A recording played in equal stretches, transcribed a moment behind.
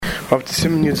Auf the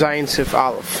Siman Yud Zayin Sif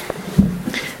Aleph.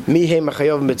 Mihei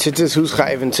Machayov Betzitzis, who's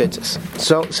Chayiv in Tzitzis?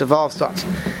 So, Sif Aleph starts.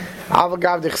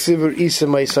 Avagav Dechsivur Isa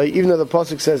Maisai, even though the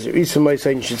Pasuk says Isa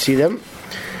Maisai, you should see them.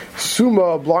 Suma,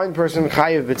 a blind person,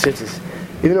 Chayiv Betzitzis.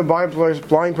 Even a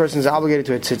blind person is obligated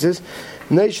to a Tzitzis.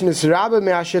 Nation is Rabba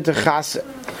Me'ashet Echase.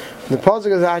 The Pasuk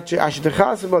is Ashet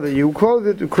Echase, but you quote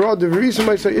it, Ukra Devar Isa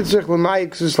Maisai, Itzrech L'mai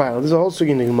Ksus Laila. There's a whole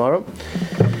sugi in the Gemara.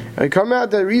 And come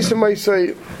out that Isa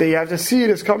Maisai, that you have to see it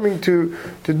as coming to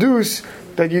deduce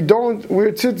that you don't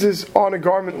wear tzitzis on a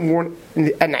garment worn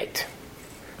at night.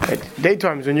 At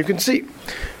daytimes when you can see.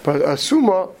 But a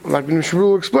suma, like the Mishnah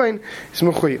will explain, is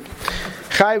mechuyev.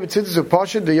 Chayiv tzitzis of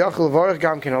pasha, the yachal varich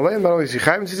gam ken alein. Not only is he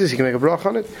chayiv tzitzis, he can make a brach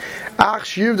on it. Ach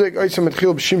shiyuvdek oisam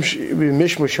etchil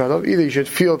b'mishmush shadav. Either you should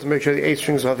feel to make sure the 8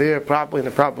 strings are there properly in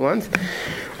the proper length,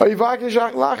 or you vaknish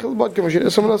ach lachil bot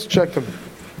kamashir. Someone else to check them.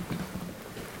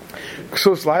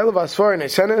 Ksus Laila Vasfar in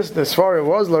Esenes, the Svara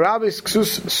was Larabis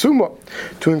Ksus Suma,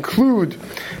 to include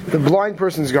the blind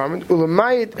person's garment,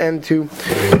 Ulamayit, and to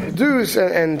deduce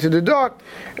and to deduct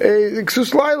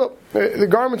Ksus Laila, the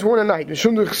garments worn at night.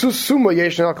 Ksus Suma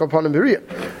Yeshan Al Kapanim Beriya.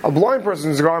 A blind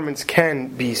person's garments can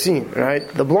be seen, right?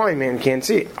 The blind man can't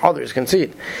see it, others can see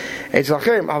it. It's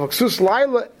Lachem, Ksus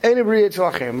Laila, any Beriya, it's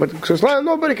Lachem. But Ksus Laila,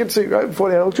 nobody can see, right? Before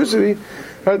they had electricity,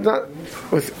 right? Not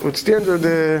with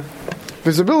standard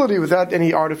visibility, without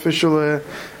any artificial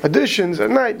additions.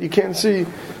 At night you can't see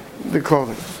the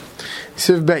clothing.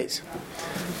 Siv Beis.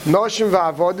 Noshim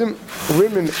va'avodim,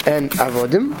 women and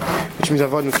avodim, which means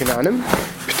avodim kenanim.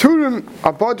 P'turim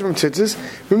apart from tzitzis.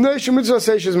 V'mneishim mitzvah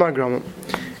seishes magrama.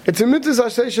 It's a mitzvah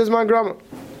seishes magrama.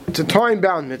 It's a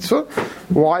time-bound mitzvah.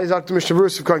 Why is that the Mishnah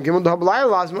Berurah Sivkan Gimel? The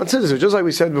Laila lazim on tzitzis. Just like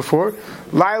we said before,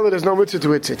 Laila there's no mitzvah to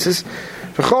wear tzitzis.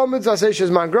 V'chol mitzvah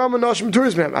seishes magrama noshim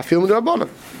turis mehem. Afil midrabanan.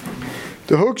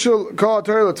 The Hukshel Kal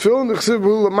Torah Tefillin the Chesiv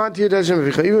Hu Lamanti Yedeshem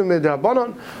V'Chicha. Even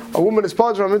midrabanan, a woman is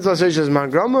part from mitzvah seishes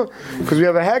magrama because we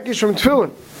have a hakish from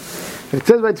Tefillin. It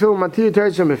says by Tefillin Manti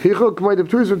Yedeshem V'Chicha. K'may the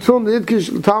Pturis Tefillin the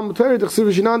Yidkish Talmud Torah the Chesiv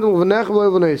Shinandim V'Nech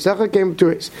V'Lev Secha came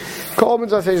Pturis. Call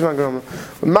mitzvah seishes magrama.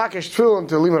 Makish Tefillin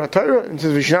to Limud Torah and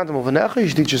says V'Shinandim V'Nech. You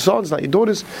should teach your sons, not your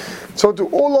daughters. So to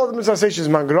all other mitzvah seishes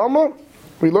magrama,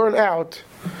 we learn out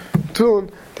Tefillin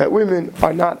that women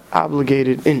are not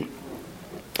obligated in.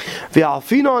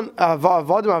 V'alfinon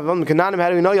avadim avadim kenanim. How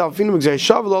do we know Yalfinon Gzei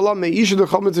Shav L'Olam Me'isha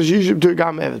D'Chol Mitzvah Yishuv to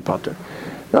Gam Evet Pater?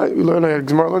 Right, we learn that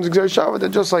Gemara learns Gzei Shav that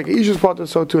just like Isha's Pater,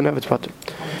 so too an Evet Pater.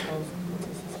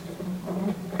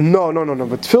 No.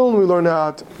 But Tefillin we learn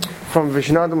out from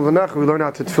V'Shinandim V'Nech. We learn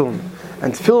out to Tefillin,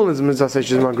 and Tefillin is mitzvah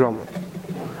seishes magrama.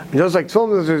 Just like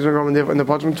Tefillin is mitzvah seishes magrama and the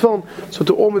Pater from Tefillin, so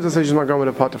to all mitzvah seishes magrama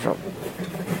the Pater from.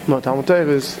 No, Talmud Torah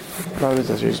is not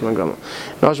mitzvah seishes magrama.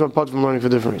 Now I'm Pater from learning for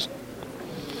different reasons.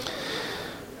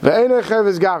 Ve'enei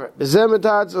cheves gaver. B'zeh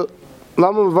metatz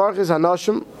lamu mevarchis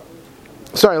hanashim.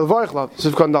 Sorry, levarich lav.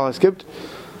 Sif kandal skipped.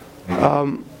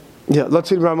 Let's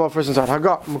see the Ramah first inside.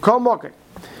 Haga mukal mokin.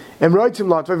 Emroitzim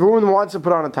lat. If a woman wants to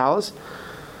put on a talis,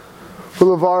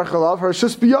 levarich lav. Her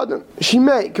shus biyadin. She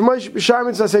may. K'may b'shar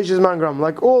mitzvah seishes mangram.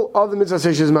 Like all other mitzvah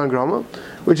seishes mangrama,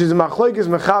 which is machlokes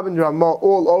mechab and Ramah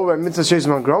all over mitzvah seishes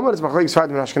mangrama. It's machlokes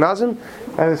fardim and Ashkenazim,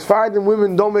 and it's fardim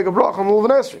women don't make a bracha on lulav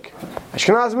and esrik.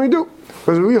 Ashkenazim we do.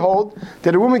 Because we hold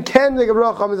that a woman can make a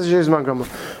bracha on mitzvah seishes magrama,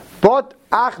 but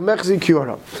ach mechzi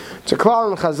kiora. It's a klal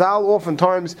in Chazal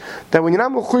oftentimes that when you're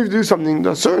not mechuyev to do something,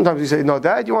 there are certain times you say no,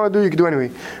 that you want to do, you can do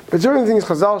anyway. But certain things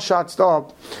Chazal shots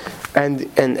up, and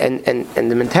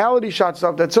the mentality shots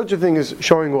up that such a thing is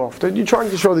showing off. That you're trying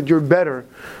to show that you're better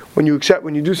when you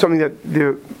do something that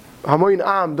the Hamoyin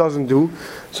Am doesn't do.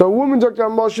 So a woman Dr.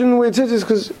 Amal shouldn't wear tzitzis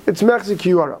because it's mechzi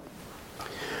kiora.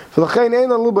 Because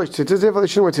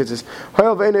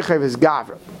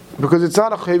it's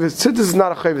not a chavis. Tzitzis is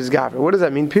not a chavis gavra. What does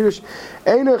that mean? Pirush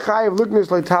eina chayiv luknis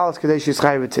like talis kadesh is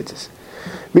chayiv tzitzis.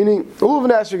 Meaning the lulav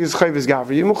and esrik is chavis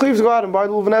gavra. You're mechuyev to go out and buy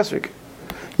the lulav and esrik.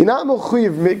 You're not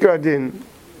mechuyev make a din.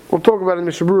 We'll talk about it in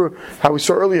Mishnah Berurah how we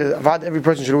saw earlier. Avad every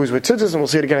person should always wear tzitzis, and we'll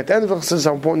see it again at the end of the chassidus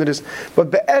how important it is. But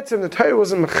be'etzem the Torah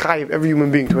wasn't mechayiv every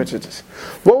human being to wear tzitzis.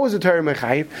 What was the Torah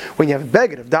mechayiv? When you have a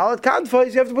beged of dalat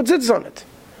kanfos, you have to put tzitzis on it.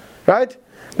 Right?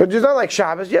 But it's not like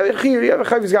Shabbos. You have a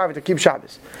chavis gavi to keep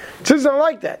Shabbos. Tzitzis not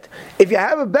like that. If you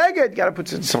have a beged, you got to put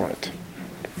tzitzis on it.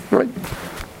 Right?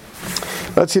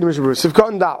 Let's see the Mishnah Berurah. Sivkot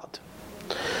and Dalet.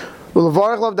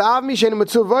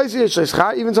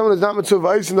 Even someone who's not mitzvah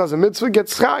v'ais and does a mitzvah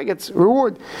gets schar, gets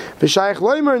reward. V'shayich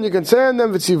loimer, and you can say on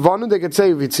them v'tzivonu. They can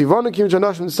say v'tzivonu kim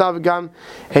janoshim tzavigam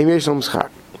heim yeshlam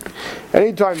schar.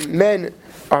 Anytime men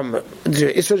women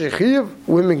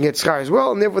get schar as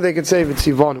well, and therefore they can say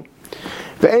v'tzivonu.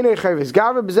 With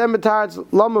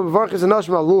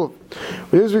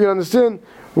this we can understand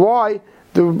Why?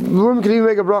 The woman can even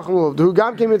make a bracha on lulav. The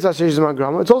hugam came in tzashesh zman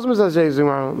grama. It's also tzashesh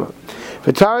zman grama.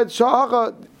 V'tarid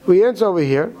sha'acha. We enter over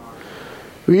here.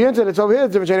 It's over here.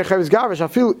 The difference between chavis gavra.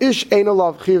 Shafil ish ein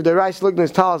olav chiv. The rice look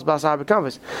nice talis basar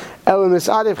bekanvas. Elam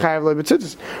misadev chayav loy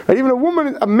betzitzis. Right? Even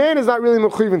a man is not really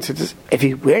mechuyev in tzitzis. If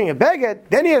he's wearing a beged,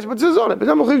 then he has betzitzis on it. But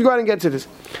not mechuyev to go out and get tzitzis.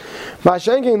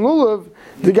 Ma'ashenkein lulav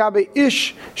the gabe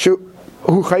ish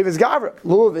who chavis gavra.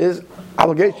 Lulav is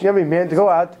obligation of every man to go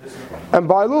out and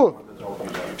buy lulav.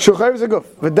 Shu chavis aguf.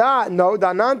 V'da no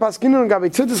da nan paskinun gabe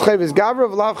tzitzis chavis gavra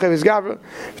v'lav chavis gavra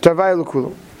v'tarvay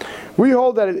l'kulam. We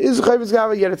hold that it is a chavis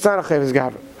gavra, yet it's not a chavis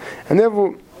gavra, and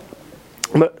therefore,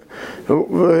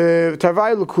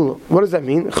 tarvai l'kula. What does that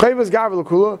mean? Chavis gavra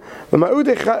l'kula,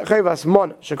 l'ma'udei chavas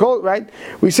mana. Shekol, right?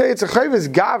 We say it's a chavis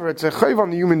gavra, it's a chav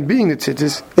on the human being that's it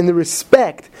is in the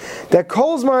respect that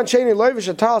calls man sheni loivish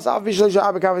atalas avish leisha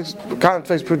abikavis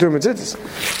kanfes putur mitzitzis.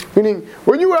 Meaning,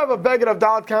 when you have a beggar of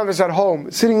dalat canvas at home,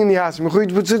 sitting in the house, you put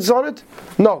tzitzis on it?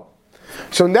 No.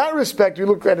 So in that respect, we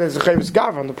look at it as a chavis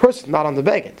gavra on the person, not on the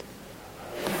beggar.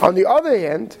 On the other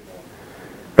hand,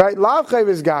 right, lav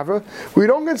chavis gavra, we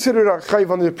don't consider it a chav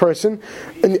on the person.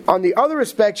 And on the other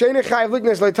respect, she'ain't chav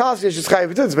liknes leitalis yesh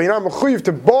chav tzitzis, but you're not mechuyev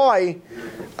to buy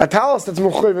a talis that's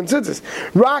mechuyev in tzitzis.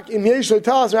 Rak in yesh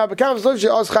leitalis me'abakam zlosh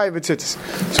she'os chav tzitzis.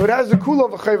 So it has the kula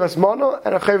of a chavas mana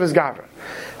and a chavas gavra.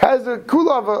 Has the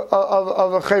kula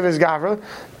of a chavas gavra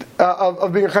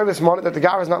of being a chavas mana that the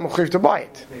gavra is not mechuyev to buy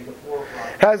it.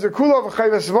 Has the kula of a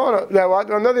chayvas mana, that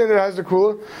what? On the other hand, it has the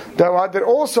kula that what? That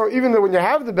also, even though when you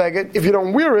have the beged, if you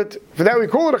don't wear it, for that we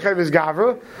call it a chayvas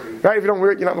gavra, right? If you don't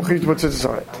wear it, you're not mechuyev to put tzitzis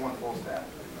on it,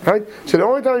 right? So the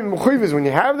only time you're mechuyev is when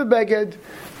you have the beged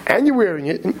and you're wearing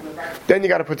it, then you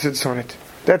got to put tzitzis on it.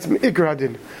 That's ikar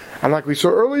hadin. And like we saw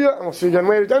earlier, and we'll see again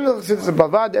later, then the tzitzis of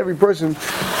bavad. Every person,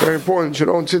 very important, should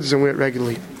own tzitzis and wear it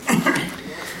regularly.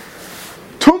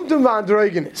 Tumtum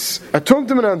v'androgenis. A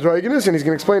tumtum and androgenis, and he's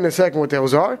going to explain in a second what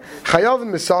those are. Chayav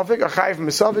and misafik, a chayav and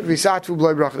misafik, v'satvu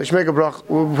b'loi bracha. They should make a bracha,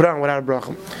 we'll put on without a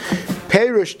bracha.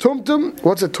 Perish tumtum,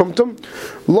 what's a tumtum?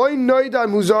 Loi noida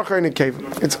muzachar in a cave.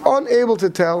 It's unable to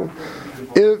tell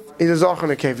if it is zachar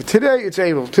in a cave. Today it's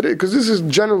able. Today, because this is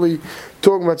generally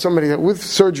talking about somebody that with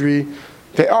surgery,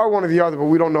 they are one or the other, but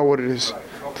we don't know what it is.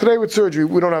 Today with surgery,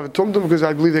 we don't have a tumtum because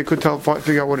I believe they could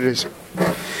figure out what it is.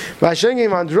 V'ashengim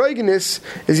androgenis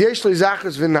is yeshli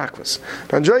zachas v'nakvas.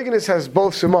 Androgenis has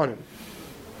both simonim,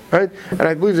 right? And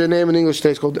I believe the name in English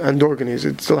today is called androgenis.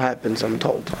 It still happens, I'm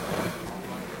told,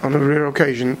 on a rare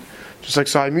occasion. Just like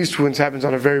Siamese twins happens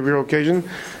on a very rare occasion.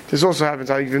 This also happens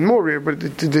on even more rare, but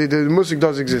the musik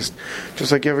does exist.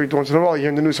 Just like every once in a while, you hear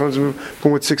in the news someone's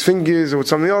born with 6 fingers or with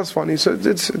something else funny. So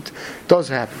it does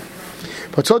happen.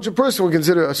 But such a person will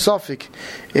consider a suffix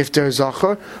if they're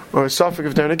zachar, or a suffix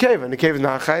if they're in a cave. And the cave is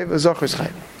not chayiv, a zachar is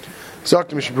chayiv.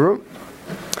 Zachar Mishabru.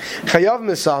 Chayav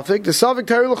misafik, the suffix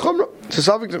tari l'chumra. The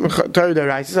suffix tari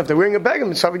d'raisis. If they're wearing a bag,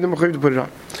 the suffix they're mechuyev to put it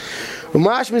on.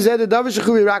 Umash mized the davar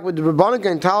shechuv rak with the rabbanik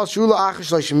and tal shula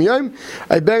achish l'shim yom.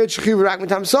 I beg it shechuv rak with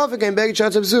tam suffix and beg it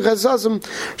shatz absuch has sasam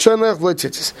shoyn lech v'lo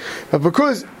tzitzis. But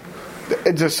because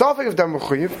it's a suffix if they're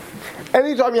mechuyev,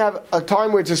 anytime you have a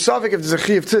time where it's a suffix if there's a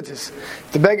chi of tzitzis,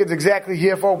 the bag is exactly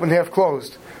half open, half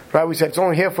closed. Right? We said it's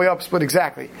only halfway up, split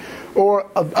exactly. Or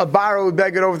a borrowed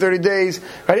bag over 30 days,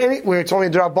 right? Anywhere it's only a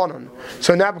drabanan.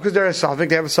 So now because they're a suffix,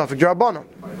 they have a suffix drabanan.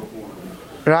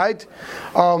 Right?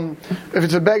 If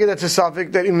it's a beggar that's a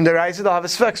suffix, that even the raisa they'll have a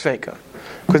sfex faker,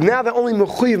 because now they're only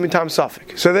mechuyev mitam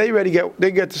suffix, so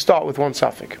they get to start with one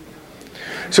suffix.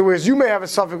 So whereas you may have a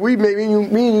suffix, me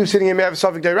and you sitting here may have a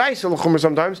suffix the raisa l'chumra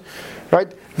sometimes,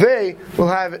 right? They will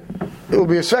have it will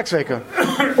be a sfex faker,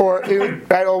 or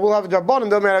we'll have a drabanan.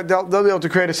 They'll be able to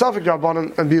create a suffix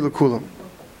drabanan and be l'kulam.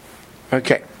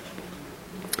 Okay.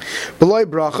 Below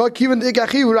bracha, kiven the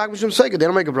ikachi who rak mishum seika. They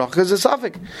don't make a bracha because it's a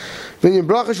suffix. Then your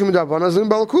bracha shum drabanan is in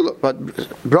balakula, but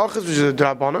brachas which is a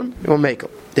drabanan, they will make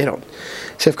them. They don't.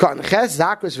 Sef katan ches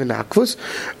zakros v'nakvus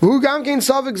v'hu gam kein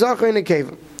suffix zachar in a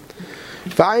cave.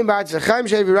 V'ayim b'artz achaim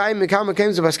shevi rayim mekam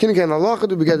keim zebaskin kein halacha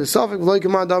do beged the suffix v'loy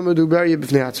keman damer do beri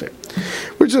b'fnei atzvei.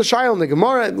 Which is a shayla in the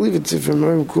Gemara. I believe it's from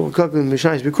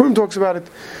Mishayis Bikurim talks about it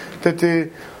that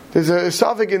there's a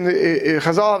suffix in the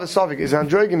Chazal have a suffix is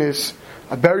androgynous.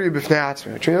 A beri b'fnei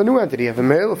atzmei, which is a new entity. You have a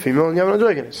male, a female, and you have an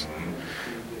androgynous.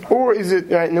 Or is it,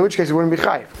 in which case it wouldn't be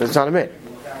chayiv, because it's not a male.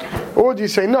 Or do you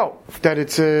say no, that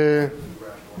it's a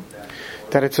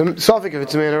suffix if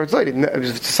it's a man or it's a lady? If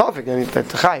it's a suffix, then it's a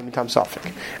chayiv, mitam suffix.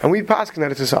 And we paskin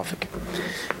that it's a suffix.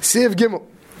 Siv Gimel.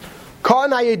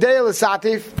 Cotton ayedei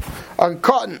l'satif, a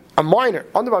cotton, a minor,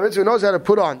 under my mitzvah who knows how to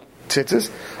put on tzitzis,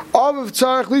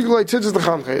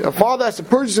 A father has to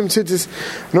purchase him tzitzis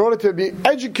in order to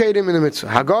educate him in the mitzvah.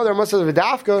 Hagar there must have a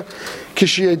dafka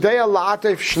kishiyedeya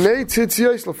la'atef shnei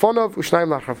tzitziyos lefonav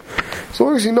u'shnayim la'achav. So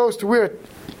long as he knows to wear,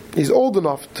 he's old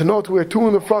enough to know to wear 2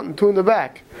 in the front and 2 in the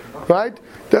back, right?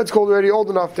 That's called already old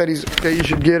enough that you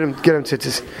should get him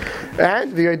tzitzis.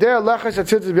 And the idea lechas at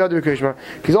tzitzis b'yad b'kriyishma.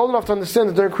 He's old enough to understand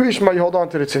that during kriyishma you hold on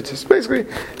to the tzitzis. Basically,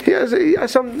 he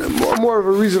has some more of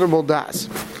a reasonable das.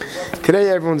 Today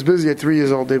everyone's busy at 3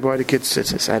 years old. They buy the kids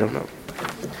tzitzis. I don't know.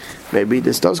 Maybe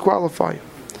this does qualify.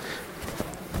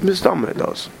 Mistameh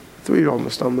does. 3-year-old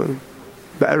mistameh.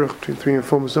 Be'erich between 3 and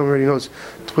 4 mistameh already knows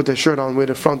to put their shirt on where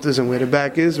the front is and where the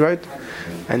back is, right?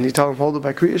 And you tell them hold it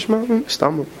by kriyishma.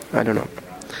 Mistameh. I don't know.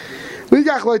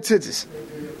 Ligach loy tzitzis.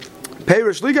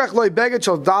 Perish ligach loy beged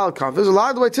shal dal kanvas. A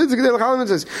lot of the way tzitzis gedei l'chalim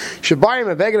says, should buy him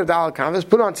a beged of dal kanvas,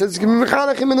 put on tzitzis, give him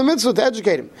mechanachim in the mitzvah to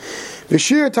educate him.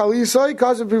 V'shir talisoi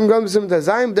kazav prim gam b'sim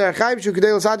tazayim derechayim shu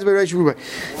gedei l'satzim b'reish v'ruba.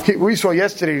 We saw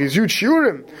yesterday these huge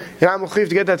shiurim. I'm l'chiv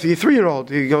to get that for your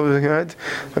 3-year-old. You go, right?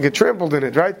 I'll get trampled in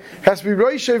it, right? Has to be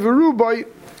reish v'ruba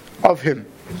of him.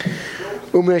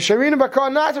 Every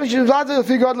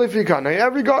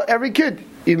kid,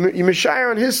 you mishayir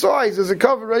on his size, there's a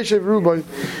cover ratio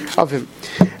of him.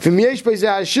 If it's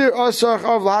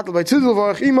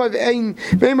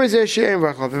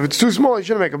too small, you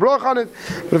shouldn't make a brach on it.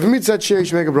 But if it's that share, you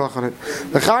should make a brach on it.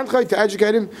 The Chanchay, to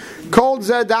educate him, called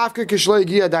Zadafka Kishlei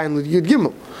Giyadain Yud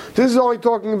Gimel. This is only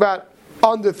talking about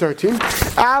under 13.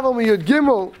 Aval Yud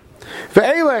Gimel.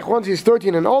 Once he's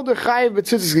 13 and older, chayiv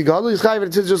b'tzitzis gegadol. He's chayiv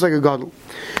b'tzitzis just like a gadol.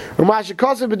 U'mashe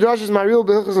kosev b'drashas maril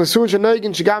b'hilchos nesuin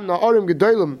shenoigin shigam na'orim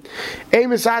gedolim.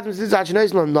 Emes atem tzitzis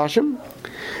achneis nashim.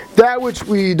 That which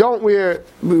we don't wear,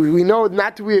 we know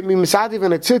not to wear misativ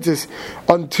and a tzitzis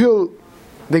until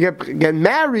they get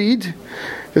married.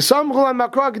 The samchol and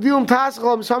makra gedilim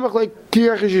tasachol samach like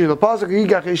kiyach yishisha. The pasuk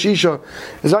yigach yishisha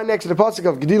is right next to the pasuk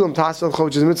of gedilim tasachol,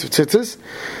 which is mitzvah tzitzis.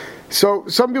 So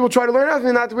some people try to learn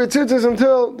everything not to wear tzitzis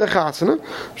until the chasana.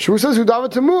 Shur says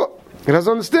Hudavat Temur. It has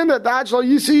to understand that that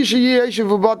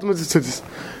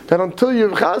until you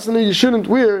have chasana you shouldn't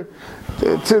wear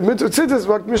tzitzis.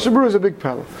 But Mishnah Berurah is a big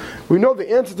panel. We know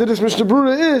the answer to this Mishnah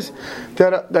Berurah is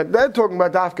that they're talking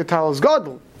about dafka talis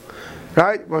gadol.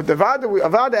 Right? But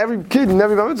avada, every kid in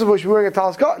every mitzvah should be wearing a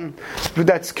talis cotton. But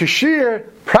that's kashir,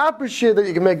 proper shir that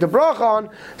you can make the bracha on.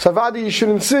 So avada, you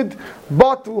shouldn't sit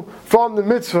bottle from the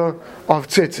mitzvah of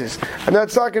tzitzis. And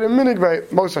that's like in a minute by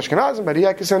most Ashkenazim, but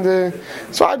Yakis and the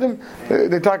Sfadim,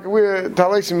 they talk wear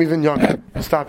talisim even younger. Stop.